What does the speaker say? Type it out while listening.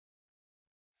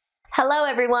Hello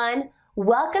everyone!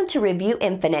 Welcome to Review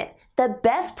Infinite, the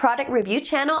best product review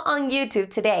channel on YouTube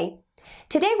today.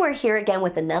 Today we're here again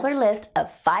with another list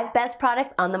of 5 best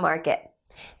products on the market.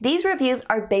 These reviews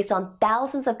are based on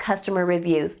thousands of customer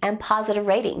reviews and positive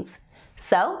ratings.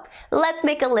 So, let's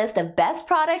make a list of best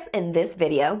products in this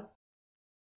video.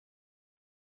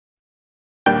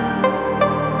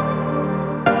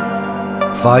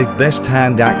 Five best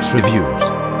hand axe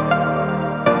reviews.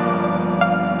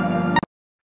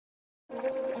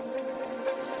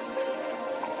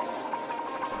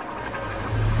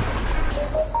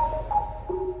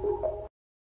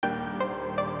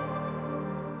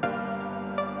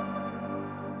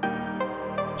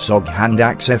 SOG Hand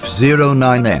Axe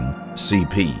F09N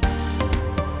CP.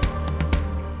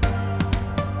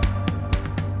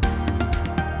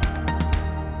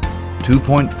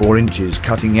 .4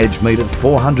 cutting edge made of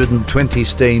 420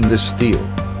 stainless steel.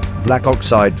 Black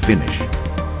oxide finish.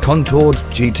 Contoured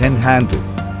G10 handle.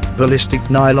 Ballistic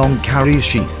nylon carry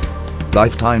sheath.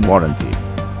 Lifetime warranty.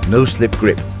 No slip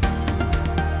grip.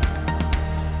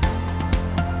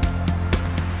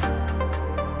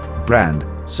 Brand,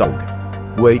 SOG.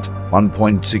 Weight,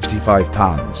 1.65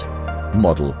 pounds.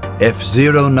 Model,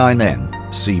 F09N,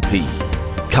 CP.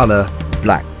 Color,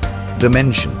 black.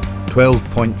 Dimension,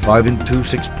 12.5 into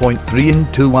 6.3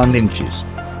 into 1 inches.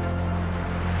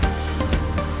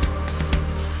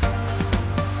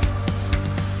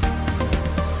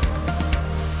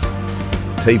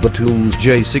 Tabor Tools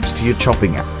J60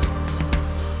 chopping axe.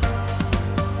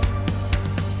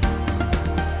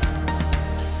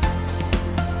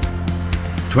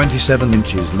 27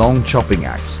 inches long chopping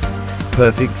axe.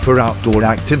 Perfect for outdoor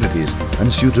activities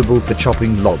and suitable for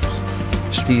chopping logs.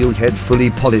 Steel head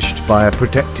fully polished by a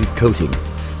protective coating.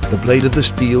 The blade of the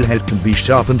steel head can be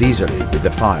sharpened easily with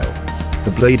a file.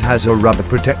 The blade has a rubber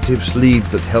protective sleeve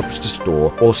that helps to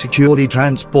store or securely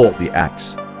transport the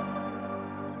axe.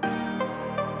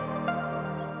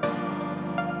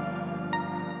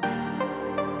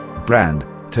 Brand,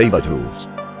 Tabor Tools.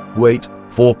 Weight,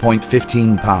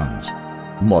 4.15 pounds.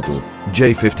 Model,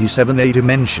 J57A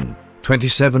dimension,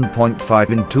 27.5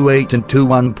 into 8 into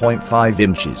 1.5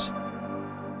 inches.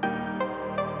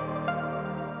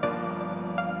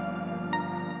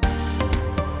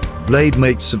 Blade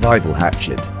Mate Survival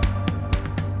Hatchet.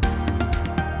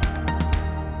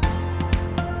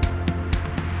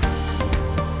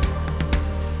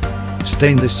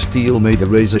 Stainless steel made a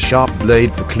razor-sharp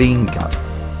blade for clean cut.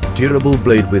 Durable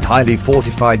blade with highly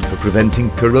fortified for preventing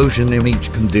corrosion in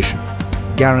each condition.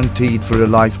 Guaranteed for a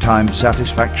lifetime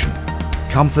satisfaction.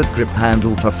 Comfort grip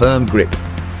handle for firm grip.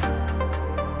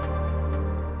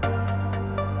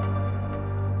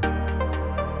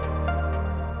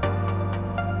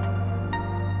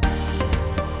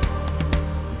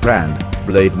 Brand,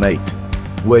 Blade Mate.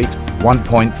 Weight,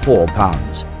 1.4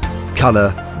 pounds.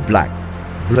 Color, black.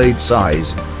 Blade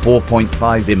size,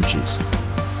 4.5 inches.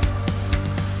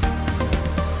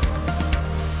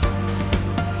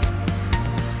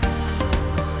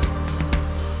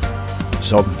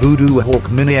 SOG Voodoo Hawk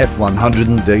Mini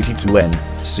F182N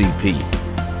CP.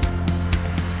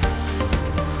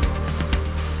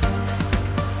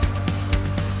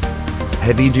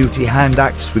 Heavy-duty hand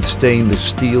axe with stainless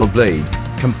steel blade,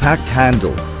 compact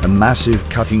handle, and massive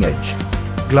cutting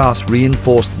edge.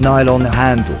 Glass-reinforced nylon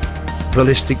handle.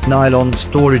 Ballistic nylon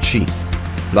storage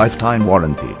sheath. Lifetime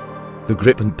warranty. The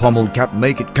grip and pommel cap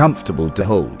make it comfortable to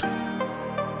hold.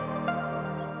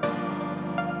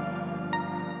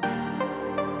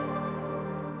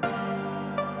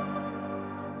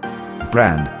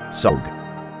 Brand, SOG.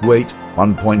 Weight,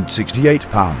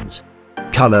 1.68 pounds.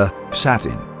 Color,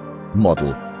 satin.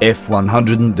 Model,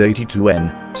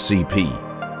 F182N,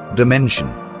 CP. Dimension,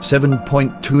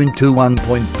 7.2 into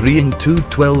 1.3 into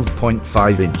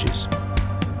 12.5 inches.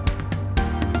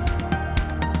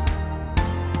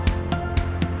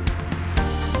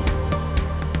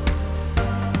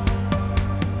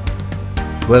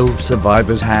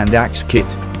 Survivors Hand Axe Kit.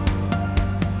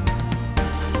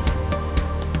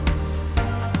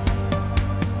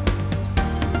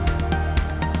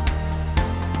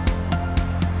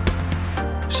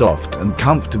 Soft and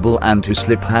comfortable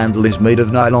anti-slip handle is made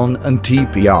of nylon and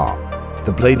TPR.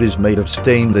 The blade is made of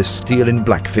stainless steel in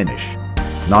black finish.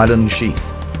 Nylon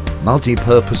sheath.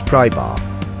 Multi-purpose pry bar.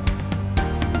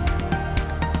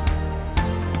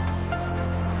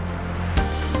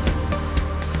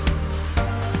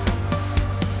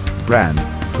 Brand,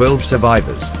 12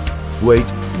 Survivors. Weight,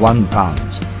 1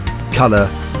 pounds. Color,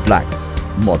 black.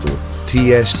 Model,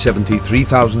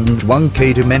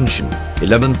 TS73001K dimension,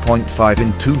 11.5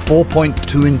 into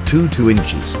 4.2 into 2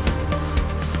 inches.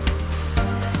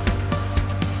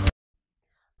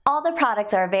 All the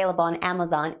products are available on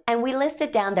Amazon, and we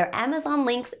listed down their Amazon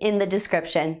links in the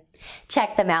description.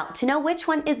 Check them out to know which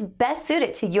one is best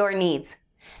suited to your needs.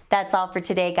 That's all for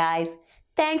today, guys.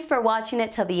 Thanks for watching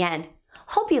it till the end.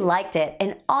 Hope you liked it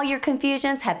and all your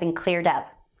confusions have been cleared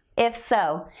up. If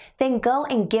so, then go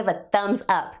and give a thumbs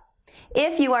up.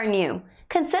 If you are new,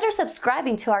 consider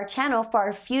subscribing to our channel for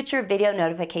our future video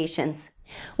notifications.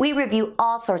 We review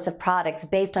all sorts of products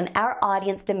based on our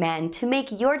audience demand to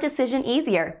make your decision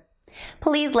easier.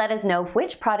 Please let us know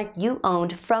which product you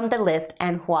owned from the list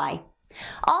and why.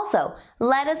 Also,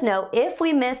 let us know if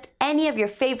we missed any of your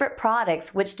favorite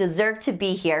products which deserve to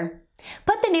be here.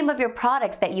 Put the name of your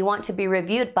products that you want to be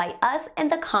reviewed by us in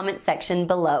the comment section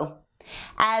below.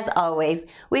 As always,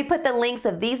 we put the links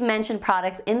of these mentioned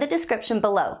products in the description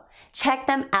below. Check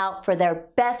them out for their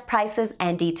best prices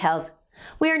and details.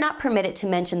 We are not permitted to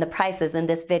mention the prices in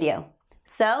this video.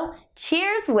 So,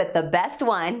 cheers with the best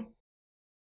one!